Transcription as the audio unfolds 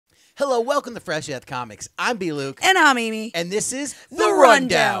Hello, welcome to Fresh Earth Comics. I'm Bluke. And I'm Amy. And this is The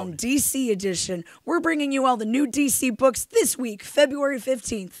Rundown DC edition. We're bringing you all the new DC books this week, February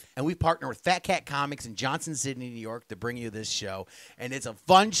 15th. And we partner with Fat Cat Comics in Johnson City, New York to bring you this show. And it's a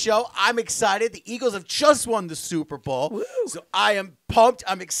fun show. I'm excited. The Eagles have just won the Super Bowl. Woo. So I am pumped.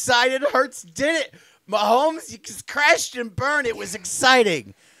 I'm excited. Hurts did it. Mahomes, you just crashed and burned. It was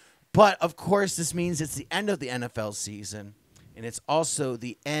exciting. But, of course, this means it's the end of the NFL season. And it's also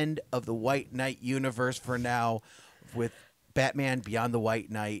the end of the White Knight universe for now with Batman Beyond the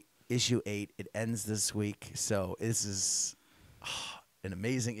White Knight, issue 8. It ends this week. So this is an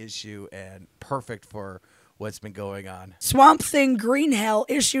amazing issue and perfect for what's been going on. Swamp Thing Green Hell,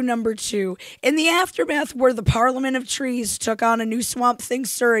 issue number 2. In the aftermath where the Parliament of Trees took on a new Swamp Thing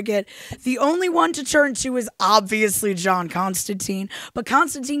surrogate, the only one to turn to is obviously John Constantine. But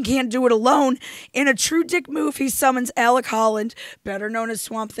Constantine can't do it alone. In a true dick move, he summons Alec Holland, better known as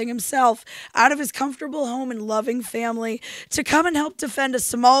Swamp Thing himself, out of his comfortable home and loving family to come and help defend a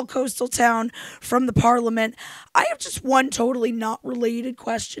small coastal town from the Parliament. I have just one totally not related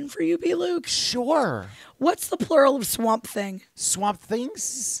question for you, B. Luke. Sure. What's the plural of Swamp Thing? Swamp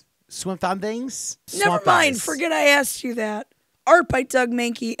things? Swamp on things? Never Swamp mind. eyes. Forget I asked you that. Art by Doug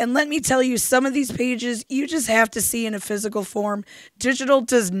Mankey. And let me tell you, some of these pages you just have to see in a physical form. Digital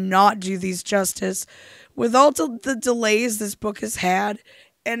does not do these justice. With all the delays this book has had,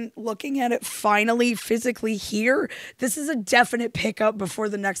 and looking at it finally physically here, this is a definite pickup before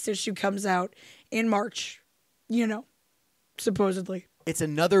the next issue comes out in March. You know, supposedly. It's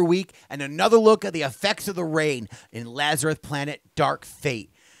another week and another look at the effects of the rain in Lazarus Planet Dark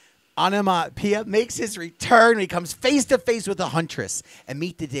Fate. Onomatopoeia makes his return when he comes face to face with the Huntress and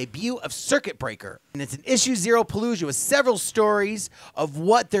meet the debut of Circuit Breaker. And it's an issue 0 Palooza with several stories of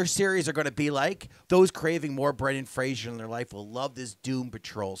what their series are going to be like. Those craving more Brendan Fraser in their life will love this Doom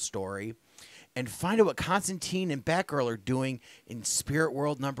Patrol story. And find out what Constantine and Batgirl are doing in Spirit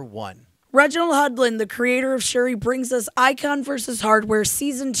World #1. Reginald Hudlin, the creator of Shuri, brings us Icon vs. Hardware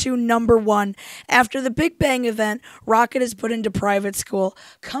Season 2, #1. After the Big Bang event, Rocket is put into private school.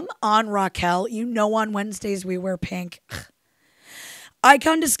 Come on, Raquel. You know on Wednesdays we wear pink.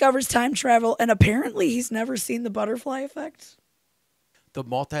 Icon discovers time travel, and apparently he's never seen the butterfly effect. The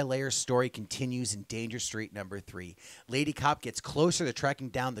multi-layer story continues in Danger Street #3. Lady Cop gets closer to tracking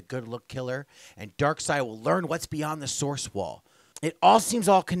down the Good Look killer, and Darkseid will learn what's beyond the source wall. It all seems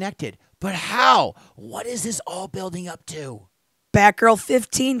all connected, but how? What is this all building up to? Batgirl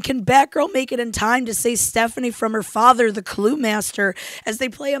 15. Can Batgirl make it in time to save Stephanie from her father, the Clue Master, as they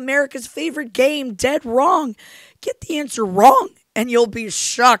play America's favorite game, Dead Wrong? Get the answer wrong, and you'll be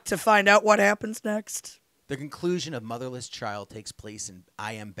shocked to find out what happens next. The conclusion of Motherless Child takes place in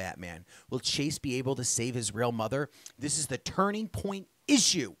I Am Batman. Will Chase be able to save his real mother? This is the turning point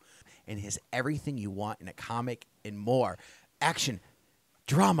issue, and it has everything you want in a comic and more. Action,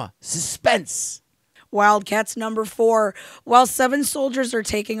 drama, suspense. Wildcats #4. While 7 soldiers are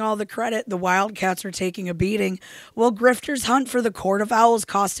taking all the credit, the Wildcats are taking a beating. Will Grifter's hunt for the Court of Owls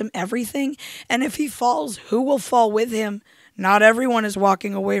cost him everything? And if he falls, who will fall with him? Not everyone is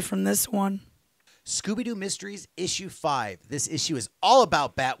walking away from this one. Scooby-Doo Mysteries issue 5. This issue is all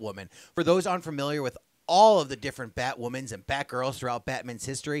about Batwoman. For those unfamiliar with all of the different Batwomans and Batgirls throughout Batman's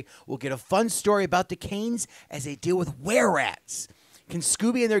history, we'll get a fun story about the Canes as they deal with were-rats. Can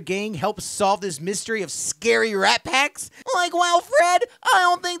Scooby and their gang help solve this mystery of scary rat packs? Like, well, Fred, I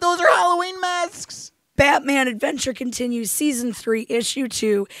don't think those are Halloween masks. Batman Adventure continues, Season 3, Issue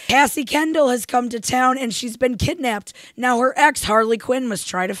 2. Cassie Kendall has come to town and she's been kidnapped. Now her ex, Harley Quinn, must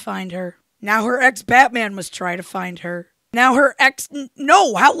try to find her. Now her ex-Batman must try to find her. Now her ex...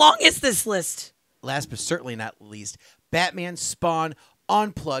 No, how long is this list? Last but certainly not least, Batman Spawn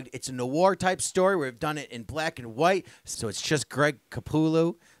Unplugged. It's a noir-type story. We've done it in black and white, so it's just Greg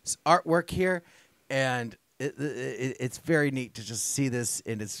Capullo's artwork here, and it's very neat to just see this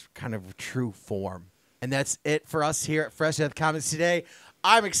in its kind of true form. And that's it for us here at Fresh Earth Comics today.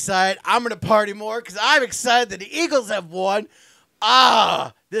 I'm excited. I'm going to party more because I'm excited that the Eagles have won.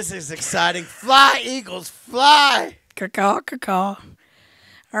 This is exciting. Fly, Eagles, fly. Caw, caw.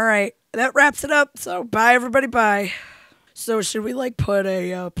 All right, that wraps it up. So bye, everybody. Bye. So should we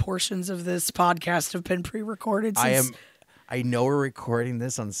put portions of this podcast have been pre-recorded? I know we're recording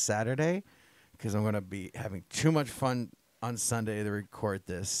this on Saturday because I'm going to be having too much fun on Sunday to record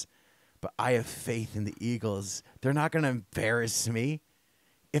this. But I have faith in the Eagles. They're not going to embarrass me.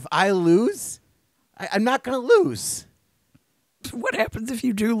 If I lose, I'm not going to lose. What happens if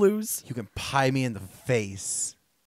you do lose? You can pie me in the face.